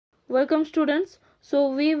Welcome students. So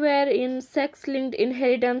we were in sex-linked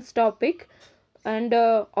inheritance topic and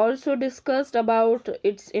also discussed about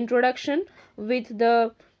its introduction with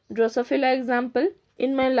the Drosophila example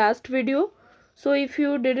in my last video. So if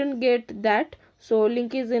you didn't get that, so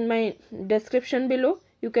link is in my description below.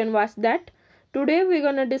 You can watch that. Today we're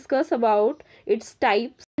gonna discuss about its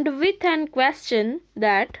types and with an question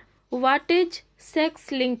that what is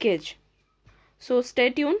sex linkage? So stay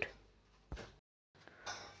tuned.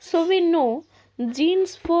 So we know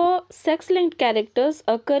genes for sex-linked characters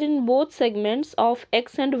occur in both segments of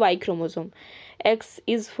X and Y chromosome. X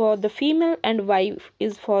is for the female and Y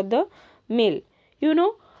is for the male. You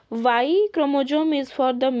know, Y chromosome is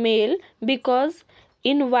for the male because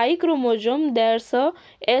in Y chromosome there's a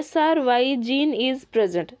SRY gene is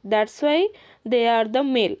present. That's why they are the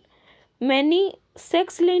male. Many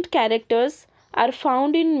sex-linked characters are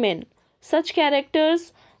found in men. Such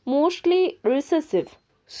characters mostly recessive.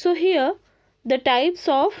 So here the types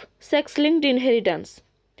of sex-linked inheritance.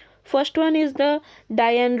 First one is the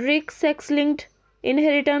Diandric sex-linked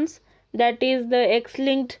inheritance, that is the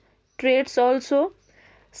X-linked traits also.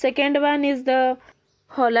 Second one is the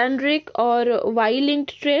Holandric or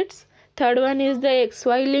Y-linked traits. Third one is the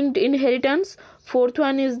XY-linked inheritance. Fourth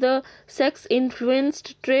one is the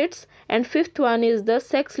sex-influenced traits. And fifth one is the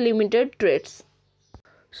sex-limited traits.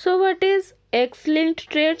 So what is X-linked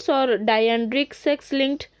traits or Diandric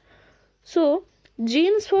sex-linked? So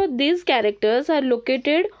genes for these characters are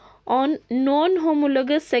located on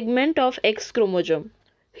non-homologous segment of X chromosome.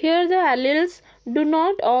 Here the alleles do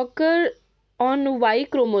not occur on Y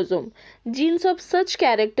chromosome. Genes of such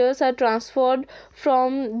characters are transferred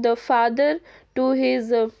from the father to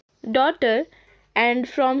his daughter and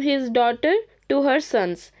from his daughter to her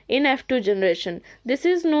sons in F2 generation. This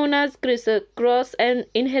is known as cross and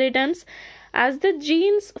inheritance. As the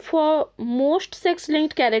genes for most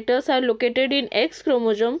sex-linked characters are located in X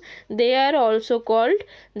chromosome, they are also called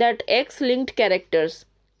that X-linked characters.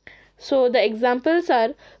 So the examples are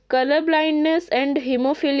color blindness and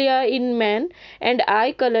hemophilia in men and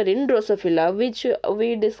eye color in Drosophila, which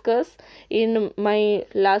we discussed in my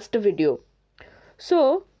last video.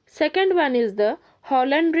 So second one is the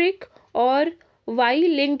Holandric or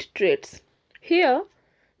Y-linked traits. Here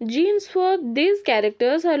genes for these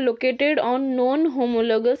characters are located on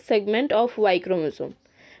non-homologous segment of Y chromosome.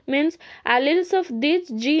 Means alleles of these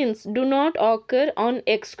genes do not occur on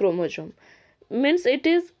X chromosome. Means it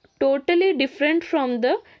is totally different from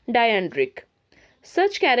the Diandric.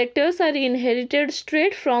 Such characters are inherited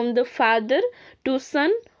straight from the father to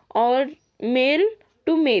son or male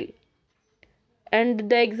to male. And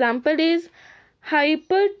the example is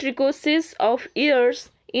hypertrichosis of ears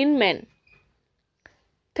in men.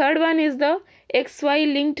 Third one is the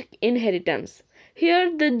XY-linked inheritance. Here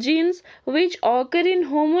the genes which occur in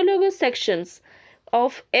homologous sections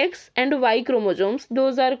of X and Y chromosomes,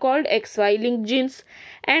 those are called XY-linked genes,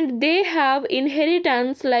 and they have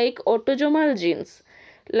inheritance like autosomal genes.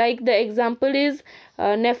 Like the example is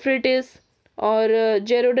nephritis or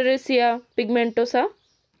geroderisia pigmentosa,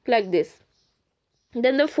 like this.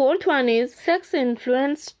 Then the fourth one is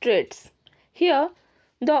sex-influenced traits. Here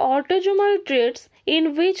the autosomal traits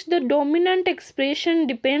in which the dominant expression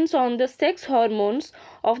depends on the sex hormones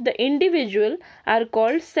of the individual are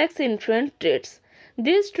called sex-influenced traits.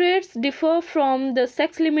 These traits differ from the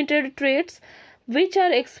sex-limited traits which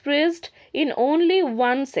are expressed in only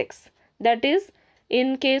one sex. That is,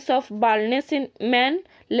 in case of baldness in man,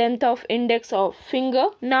 length of index of finger.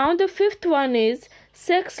 Now the fifth one is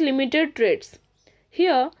sex-limited traits.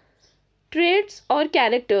 Here, traits or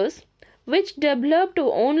characters which developed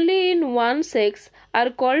only in one sex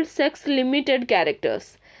are called sex-limited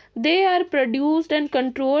characters. They are produced and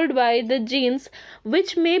controlled by the genes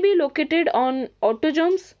which may be located on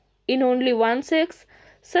autosomes in only one sex.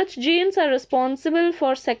 Such genes are responsible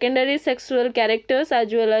for secondary sexual characters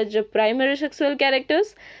as well as primary sexual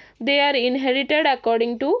characters. They are inherited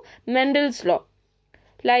according to Mendel's law,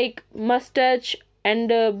 like mustache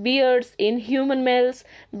and beards in human males,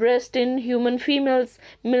 breast in human females,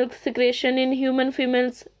 milk secretion in human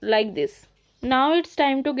females, like this. Now it's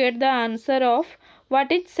time to get the answer of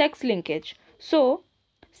what is sex linkage. So,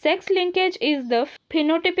 sex linkage is the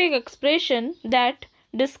phenotypic expression that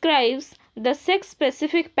describes the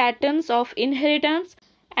sex-specific patterns of inheritance,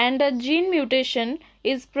 and a gene mutation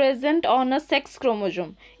is present on a sex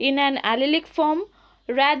chromosome in an allelic form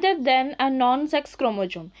rather than a non-sex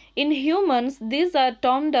chromosome. In humans, these are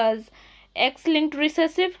termed as X-linked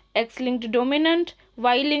recessive, X-linked dominant,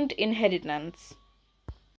 Y-linked inheritance.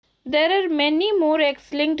 There are many more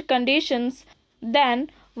X-linked conditions than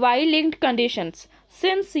Y-linked conditions.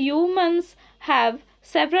 Since humans have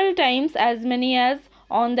several times as many as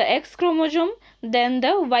on the X chromosome than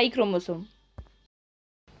the Y chromosome.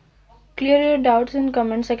 Clear your doubts in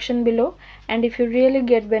comment section below, and if you really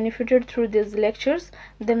get benefited through these lectures,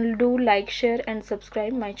 then do like, share and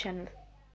subscribe my channel.